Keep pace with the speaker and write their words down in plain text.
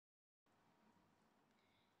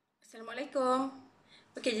Assalamualaikum.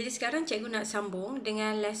 Okey, jadi sekarang cikgu nak sambung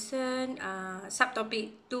dengan lesson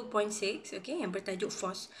subtopik 2.6, okey, yang bertajuk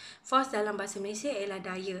force. Force dalam bahasa Malaysia ialah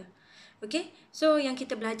daya. Okey, so yang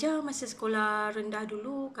kita belajar masa sekolah rendah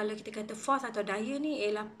dulu, kalau kita kata force atau daya ni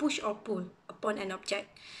ialah push or pull upon an object.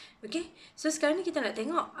 Okey, so sekarang ni kita nak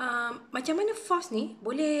tengok macam mana force ni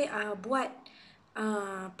boleh buat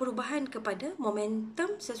perubahan kepada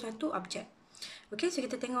momentum sesuatu objek. Okay, so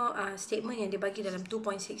kita tengok statement yang dibagi dalam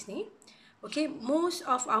 2.6 ni. Okay, most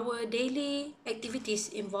of our daily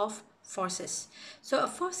activities involve forces. So a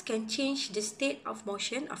force can change the state of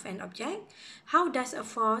motion of an object. How does a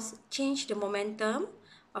force change the momentum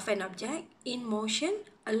of an object in motion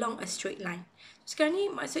along a straight line? Sekarang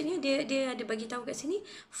ni maksudnya dia ada bagi tahu kat sini,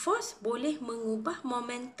 force boleh mengubah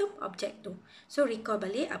momentum objek tu. So recall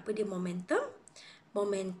balik apa dia momentum?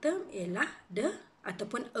 Momentum ialah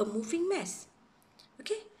ataupun a moving mass.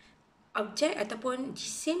 Okey, objek ataupun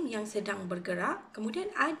jisim yang sedang bergerak, kemudian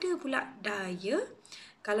ada pula daya.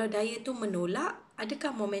 Kalau daya tu menolak, adakah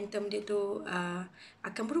momentum dia tu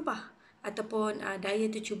akan berubah? Ataupun daya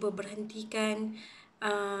tu cuba berhentikan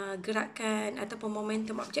gerakan ataupun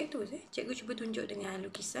momentum objek tu. Cikgu cuba tunjuk dengan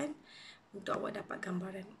lukisan untuk awak dapat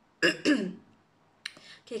gambaran.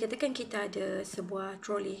 Okey, katakan kita ada sebuah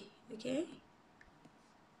troli. Okey.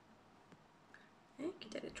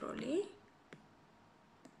 Kita ada troli.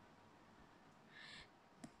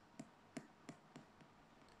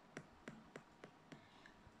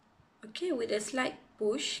 Okay, with a slight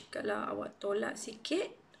push, kalau awak tolak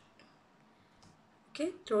sikit,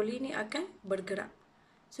 okay, troli ni akan bergerak.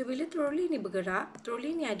 So, bila troli ni bergerak,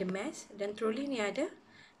 troli ni ada mass dan troli ni ada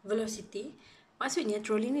velocity. Maksudnya,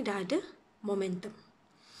 troli ni dah ada momentum.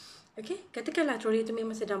 Okay, katakanlah troli itu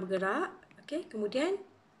memang sedang bergerak. Okay, kemudian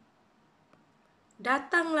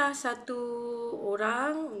datanglah satu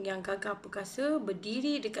orang yang gagah perkasa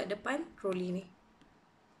berdiri dekat depan troli ni.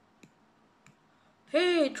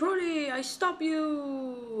 Hey, trolley, I stop you.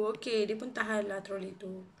 Okay, dia pun tahanlah trolley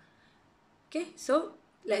tu. Okay, so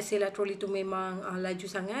let's say lah trolley tu memang laju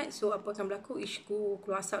sangat. So, apa akan berlaku? Ku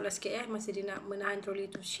keluar asap lah sikit masa dia nak menahan trolley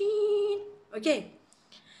tu. Shit. Okay.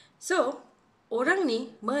 So, orang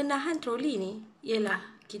ni menahan trolley ni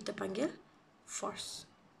ialah kita panggil force.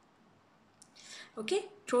 Okay,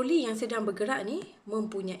 trolley yang sedang bergerak ni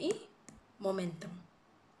mempunyai momentum.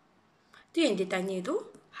 Tu yang dia tanya tu.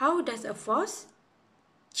 How does a force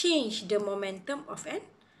change the momentum of an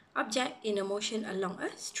object in a motion along a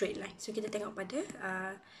straight line? So, kita tengok pada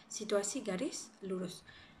situasi garis lurus.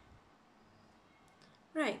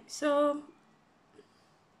 Right, so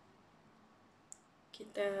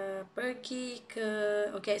kita pergi ke,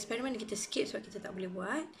 okay, eksperimen kita skip sebab kita tak boleh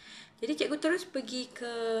buat. Jadi, cikgu terus pergi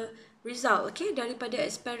ke result, okay, daripada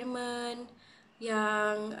eksperimen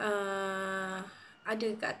yang ada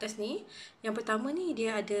kat atas ni. Yang pertama ni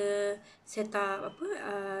dia ada setup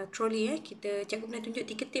trolley cikgu pernah tunjuk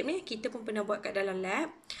ticker tape ni, kita pun pernah buat kat dalam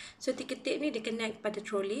lab. So ticker tape ni dia connect pada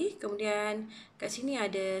trolley, kemudian kat sini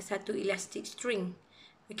ada satu elastic string.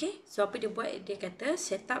 Okay, so apa dia buat, dia kata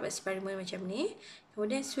setup eksperimen macam ni,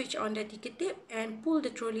 kemudian switch on the ticker tape and pull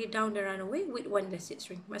the trolley down the runway with one elastic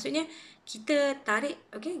string. Maksudnya kita tarik,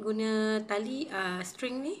 okay, guna tali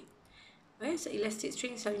string ni. So elastic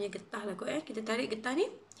string selalunya getah lah kot. Kita tarik getah ni.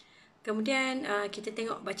 Kemudian kita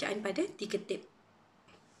tengok bacaan pada ticker tape.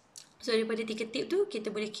 So daripada ticker tape tu kita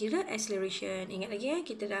boleh kira acceleration. Ingat lagi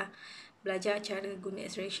kita dah belajar cara guna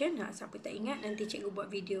acceleration. Siapa tak ingat, nanti cikgu buat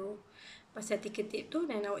video pasal ticker tape tu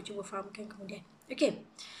dan awak cuba fahamkan kemudian. Okay.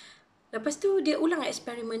 Lepas tu dia ulang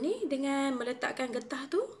eksperimen ni dengan meletakkan getah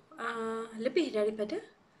tu lebih daripada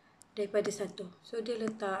satu. So dia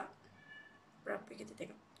letak berapa kita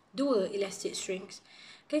tengok? 2 elastic strings.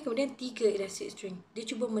 Okay, kemudian 3 elastic string. Dia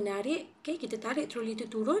cuba menarik, okay, kita tarik troli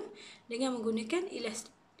itu turun dengan menggunakan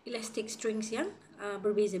elastic strings yang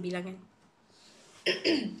berbeza bilangan.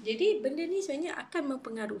 Jadi, benda ni sebenarnya akan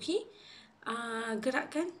mempengaruhi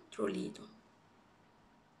gerakan troli itu.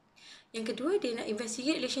 Yang kedua, dia nak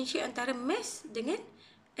investigate relationship antara mass dengan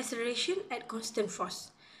acceleration at constant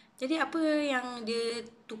force. Jadi, apa yang dia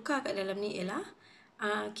tukar kat dalam ni ialah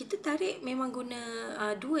kita tarik memang guna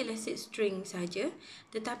 2 elastic string saja,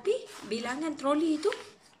 tetapi bilangan troli itu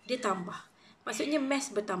dia tambah. Maksudnya mass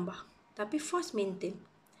bertambah, tapi force maintain.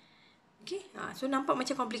 Okay, so nampak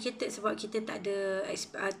macam complicated sebab kita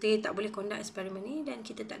tak boleh conduct eksperimen ni dan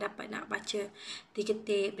kita tak dapat nak baca ticker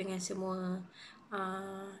tape dengan semua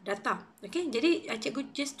data. Okay, jadi cikgu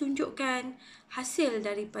just tunjukkan hasil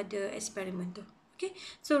daripada eksperimen tu. Okay,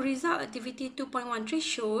 so result activity 2.13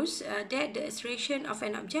 shows that the acceleration of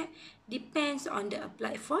an object depends on the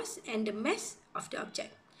applied force and the mass of the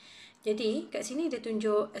object. Jadi kat sini dia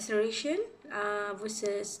tunjuk acceleration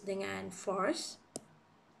versus dengan force.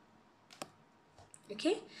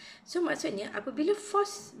 Okay, so maksudnya apabila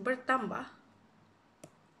force bertambah,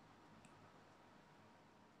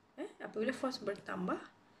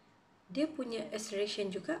 dia punya acceleration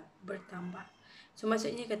juga bertambah. So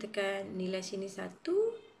maksudnya katakan nilai sini 1,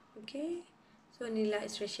 okay, so nilai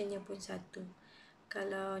accelerationnya pun 1.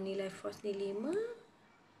 Kalau nilai force ni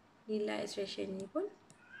 5, nilai acceleration ni pun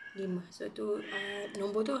 5. So tu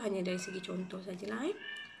nombor tu hanya dari segi contoh sajalah.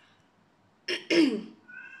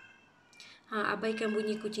 Abaikan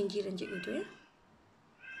bunyi kucing jiran cikgu tu ya.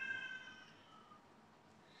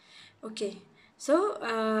 Okay, so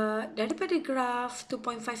daripada graf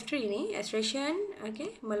 2.53 ni, acceleration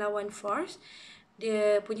melawan force,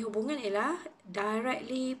 dia punya hubungan ialah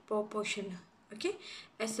directly proportional. Okay,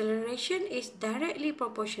 acceleration is directly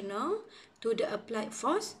proportional to the applied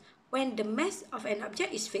force when the mass of an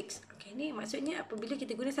object is fixed. Okay, ni maksudnya apabila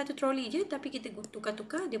kita guna satu troli je tapi kita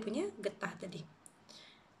tukar-tukar dia punya getah tadi.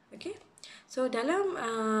 Okay, so dalam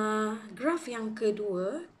graf yang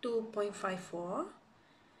kedua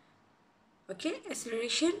 2.54, okay,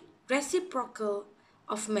 acceleration reciprocal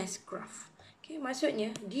of mass graph. Okay,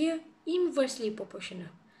 maksudnya dia inversely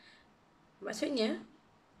proportional. Maksudnya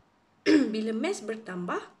bila mass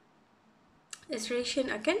bertambah,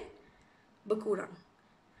 acceleration akan berkurang.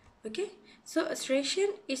 Okay, so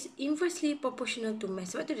acceleration is inversely proportional to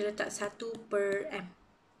mass. Sebab tu dia letak 1/m.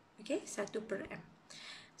 Okay, 1/m.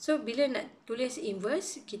 So, bila nak tulis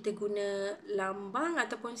inverse, kita guna lambang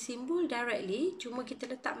ataupun simbol directly. Cuma kita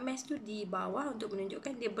letak mass tu di bawah untuk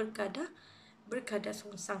menunjukkan dia berkadar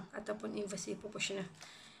songsang ataupun inversely proportional.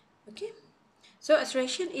 Okay. So,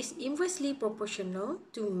 acceleration is inversely proportional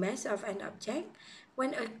to mass of an object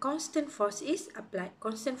when a constant force is applied.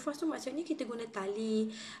 Constant force tu maksudnya kita guna tali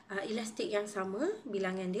elastik yang sama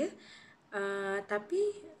bilangan dia.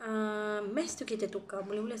 Tapi mass tu kita tukar.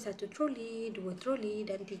 Mula-mula 1 troli, 2 troli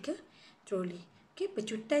dan 3 troli. Okay,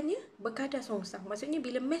 pecutannya berkadar songsang. Maksudnya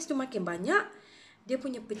bila mass tu makin banyak, dia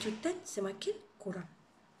punya pecutan semakin kurang.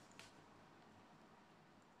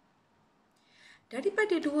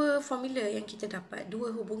 Daripada dua formula yang kita dapat,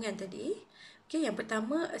 dua hubungan tadi, okay, yang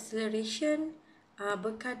pertama acceleration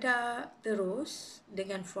berkadar terus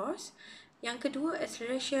dengan force. Yang kedua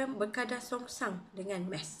acceleration berkadar songsang dengan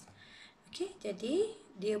mass. Okay, jadi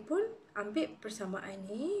dia pun ambil persamaan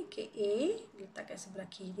ni. Okay, A letak kat sebelah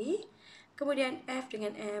kiri. Kemudian F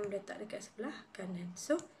dengan M letak dekat sebelah kanan.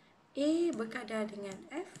 So, A berkadar dengan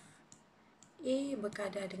F. A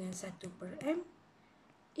berkadar dengan 1/m.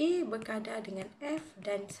 A berkadar dengan F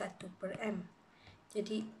dan 1/m.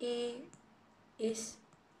 Jadi, A is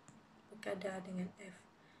berkadar dengan F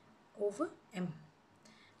over M.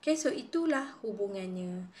 Okay, so itulah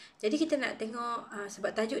hubungannya. Jadi kita nak tengok, sebab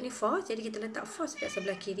tajuk ni force, jadi kita letak force kat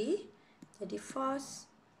sebelah kiri. Jadi force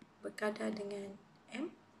berkadar dengan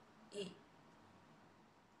MA.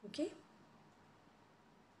 Okay.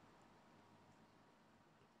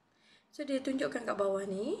 So dia tunjukkan kat bawah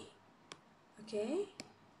ni. Okay.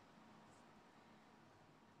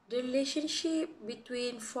 The relationship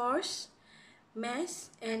between force, mass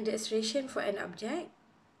and the acceleration for an object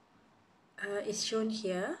is shown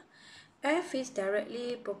here. F is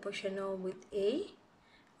directly proportional with A.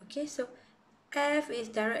 Okay, so F is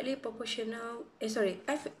directly proportional.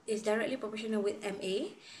 F is directly proportional with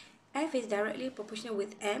MA. F is directly proportional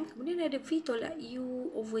with M. Kemudian ada V tolak U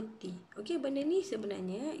over T. Okay, benda ni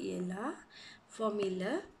sebenarnya ialah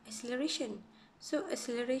formula acceleration. So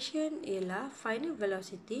acceleration ialah final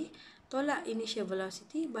velocity tolak initial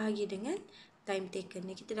velocity bahagi dengan time taken.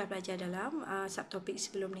 Ni kita dah belajar dalam subtopik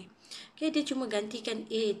sebelum ni. Okay, dia cuma gantikan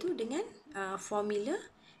A itu dengan formula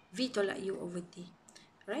V tolak U over T.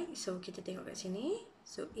 Alright, so kita tengok kat sini.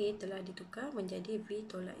 So A telah ditukar menjadi V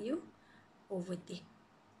tolak U over T.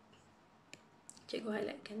 Cikgu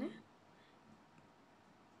highlightkan.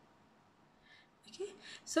 Okay,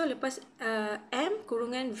 so lepas M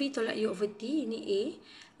kurungan V tolak U over T, ini A,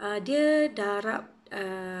 dia darab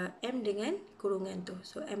M dengan kurungan tu.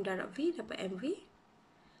 So M darab V dapat MV,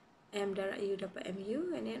 M darab U dapat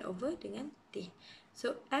MU, and then over dengan T.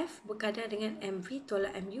 So F berkadar dengan MV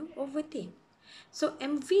tolak MU over T. So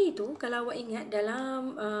MV tu kalau awak ingat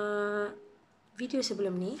dalam video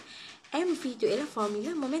sebelum ni, MV tu ialah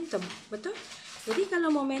formula momentum, betul? Jadi kalau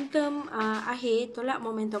momentum akhir tolak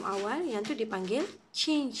momentum awal, yang tu dipanggil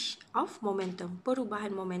change of momentum, perubahan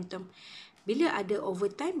momentum. Bila ada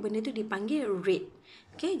overtime, benda tu dipanggil rate.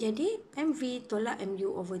 Okay, jadi MV tolak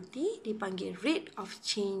MU over T dipanggil rate of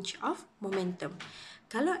change of momentum.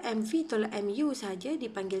 Kalau MV tolak MU saja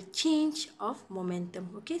dipanggil change of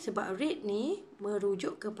momentum. Okay, sebab rate ni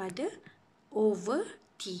merujuk kepada over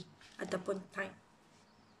T ataupun time.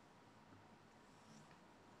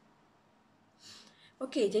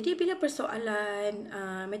 Okey, jadi bila persoalan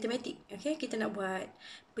matematik, okay, kita nak buat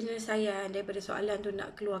penyelesaian daripada soalan tu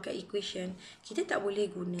nak keluarkan equation, kita tak boleh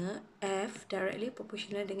guna F directly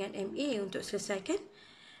proportional dengan MA untuk selesaikan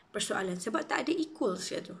persoalan sebab tak ada equals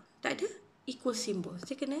kat tu. Tak ada equal symbol.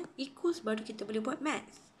 Kita kena equals baru kita boleh buat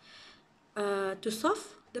math to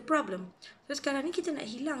solve the problem. So sekarang ni kita nak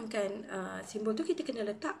hilangkan simbol tu, kita kena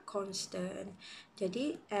letak constant.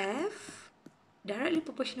 Jadi F directly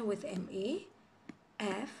proportional with MA,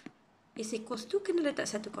 F is equals to, kena letak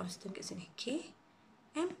satu constant kat sini, K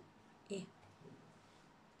M A.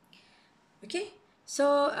 Okay,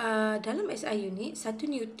 so dalam SI unit, 1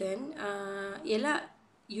 Newton ialah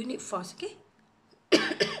unit force. Okay,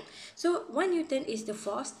 so 1 Newton is the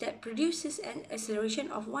force that produces an acceleration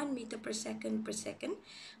of 1 meter per second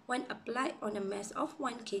when applied on a mass of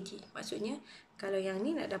 1 kg. Maksudnya kalau yang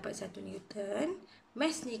ni nak dapat 1 Newton,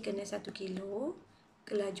 mass ni kena 1 kilo,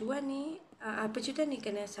 kelajuan ni pecutan ni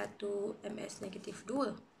kena 1 ms negatif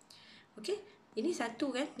 2. Okey, ini 1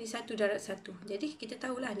 kan, ni 1 darab 1. Jadi kita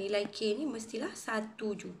tahulah nilai K ni mestilah 1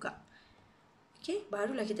 juga. Okey,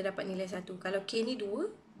 barulah kita dapat nilai 1. Kalau K ni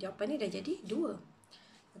 2, jawapan ni dah jadi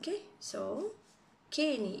 2. Okey, so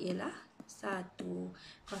K ni ialah 1.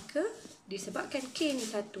 Maka disebabkan K ni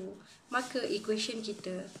 1, maka equation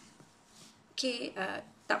kita K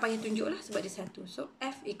tak payah tunjuklah sebab dia 1. So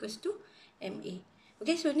F equals to MA.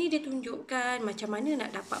 Okay, so ni dia tunjukkan macam mana nak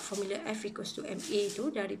dapat formula F equals to MA tu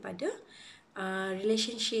daripada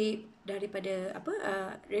relationship daripada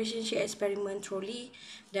relationship eksperimen trolley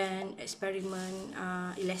dan eksperimen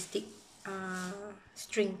elastic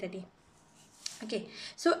string tadi. Okay,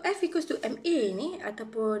 so F equals to MA ni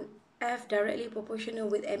ataupun F directly proportional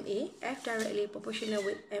with MA, F directly proportional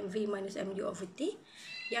with MV minus MU over T,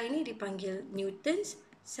 yang ini dipanggil Newton's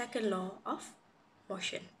second law of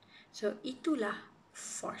motion. So itulah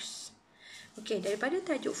force. Okey, daripada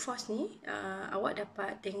tajuk force ni, awak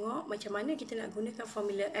dapat tengok macam mana kita nak gunakan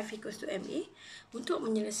formula F equals to MA untuk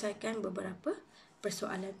menyelesaikan beberapa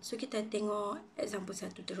persoalan. So kita tengok example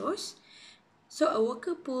 1 terus. So a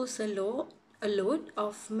worker pulls a load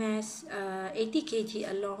of mass 80 kg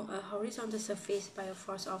along a horizontal surface by a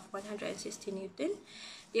force of 160 Newton.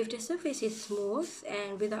 If the surface is smooth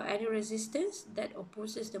and without any resistance that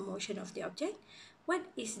opposes the motion of the object, what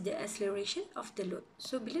is the acceleration of the load?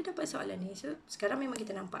 So bila dapat soalan ni, so sekarang memang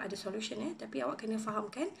kita nampak ada solution tapi awak kena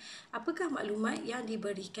fahamkan apakah maklumat yang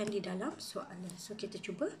diberikan di dalam soalan. So kita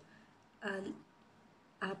cuba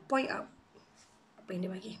point out apa yang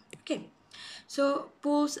dia bagi. Okay, so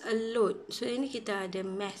pulls a load. So ini kita ada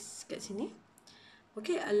mass kat sini.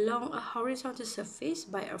 Okay, along a horizontal surface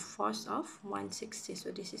by a force of 160. So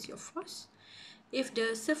this is your force. If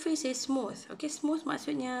the surface is smooth, okay, smooth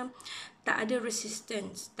maksudnya tak ada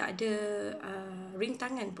resistance, tak ada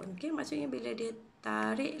rintangan pun. Okay, maksudnya bila dia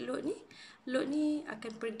tarik load ni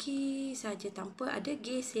akan pergi saja tanpa ada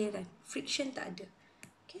geseran, friction tak ada.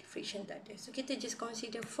 Okay, friction tak ada. So kita just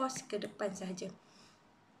consider force ke depan saja.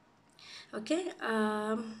 Okay,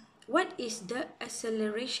 what is the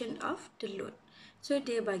acceleration of the load? So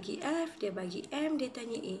dia bagi F, dia bagi M, dia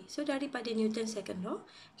tanya A. So daripada Newton second law,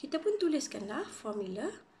 kita pun tuliskanlah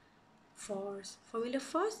formula force. Formula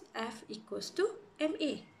force F equals to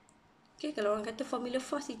MA. Okay, kalau orang kata formula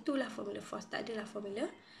force, itulah formula force. Tak adalah formula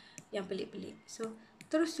yang pelik-pelik. So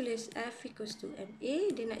terus tulis F equals to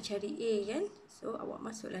MA. Dia nak cari A kan. So awak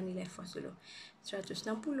masuklah nilai force dulu.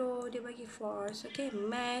 160 dia bagi force. Okay,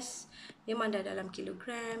 mass memang dah dalam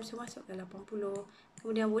kilogram. So masukkan 80.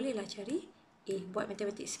 Kemudian bolehlah cari A. Buat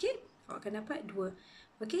matematik sikit, awak akan dapat 2.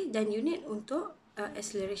 Okay, dan unit untuk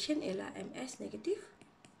acceleration ialah ms negatif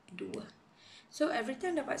 2. So every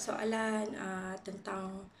time dapat soalan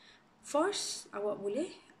tentang force, awak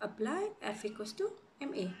boleh apply F equals to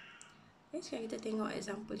MA. Okay, sekarang kita tengok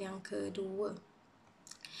example yang kedua.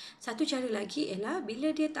 Satu cara lagi ialah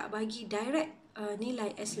bila dia tak bagi direct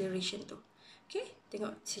nilai acceleration tu. Okay,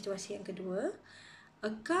 tengok situasi yang kedua. A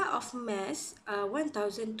car of mass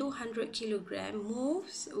 1,200 kg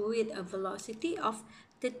moves with a velocity of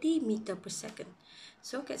 30 meter per second.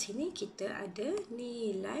 So kat sini kita ada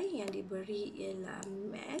nilai yang diberi ialah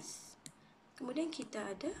mass. Kemudian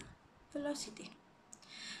kita ada velocity.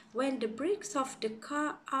 When the brakes of the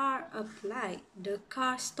car are applied, the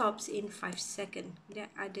car stops in 5 seconds. Kemudian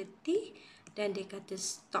ada T, dan dia kata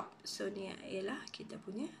stop. So ni ialah kita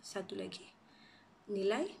punya satu lagi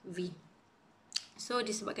nilai V. So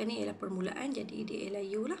disebabkan ni ialah permulaan, jadi dia ialah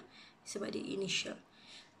U lah sebab dia initial.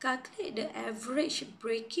 Calculate the average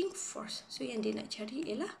braking force. So yang dia nak cari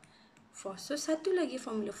ialah force. So satu lagi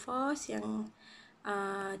formula force yang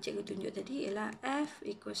cikgu tunjuk tadi ialah F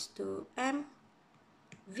equals to M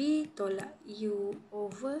V tolak U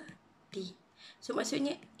over T. So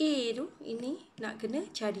maksudnya A tu ini nak kena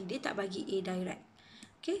cari, dia tak bagi A direct.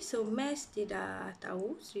 Okay, so mass dia dah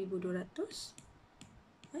tahu 1200.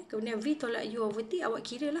 Kemudian V tolak U over T awak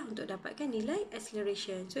kira lah untuk dapatkan nilai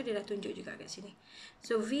acceleration. So dia dah tunjuk juga kat sini.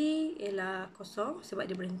 So V ialah kosong sebab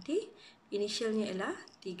dia berhenti. Initialnya ialah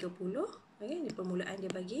 30. Okay, di permulaan dia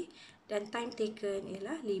bagi. Dan time taken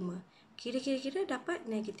ialah 5. Kira-kira dapat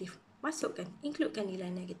negatif. Masukkan, includekan nilai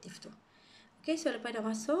negatif tu. Okay, so lepas dah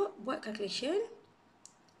masuk, buat calculation.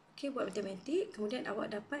 Okay, buat matematik. Kemudian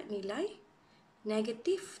awak dapat nilai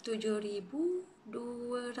negatif 7200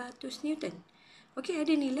 Newton. Okay,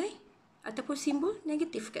 ada nilai ataupun simbol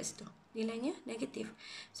negatif kat situ. Nilainya negatif.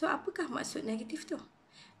 So, apakah maksud negatif tu?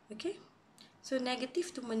 Okay. So, negatif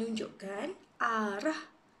tu menunjukkan arah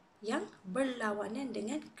yang berlawanan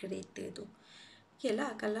dengan kereta tu.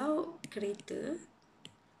 Yalah, kalau kereta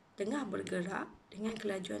tengah bergerak dengan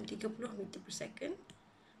kelajuan 30 meter per second.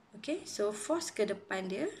 Okay, so force ke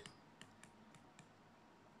depan dia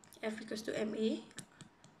F equals to MA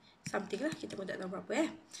something lah, kita pun tak tahu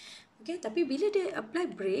berapa Okay, tapi bila dia apply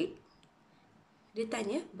brake, dia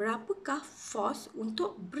tanya berapakah force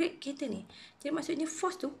untuk brake kereta ni. Jadi maksudnya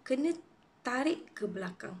force tu kena tarik ke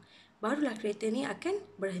belakang, barulah kereta ni akan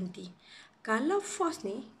berhenti. Kalau force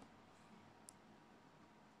ni,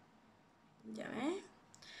 sekejap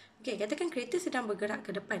okay, katakan kereta sedang bergerak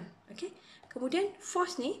ke depan. Okay, kemudian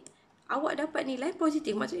force ni awak dapat nilai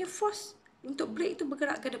positif, maksudnya force untuk brake tu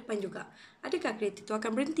bergerak ke depan juga. Adakah kereta tu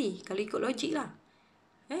akan berhenti? Kalau ikut logik lah,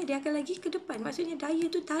 dia akan lagi ke depan, maksudnya daya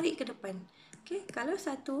tu tarik ke depan. Okay, kalau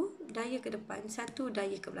satu daya ke depan, satu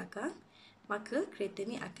daya ke belakang, maka kereta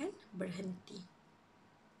ni akan berhenti.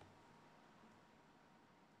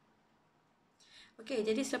 Okey,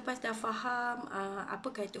 jadi selepas dah faham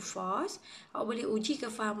apakah itu force, awak boleh uji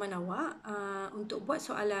kefahaman awak untuk buat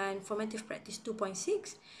soalan formative practice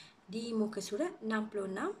 2.6 di muka surat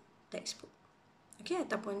 66 textbook. Okey,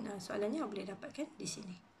 ataupun soalannya awak boleh dapatkan di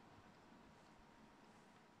sini.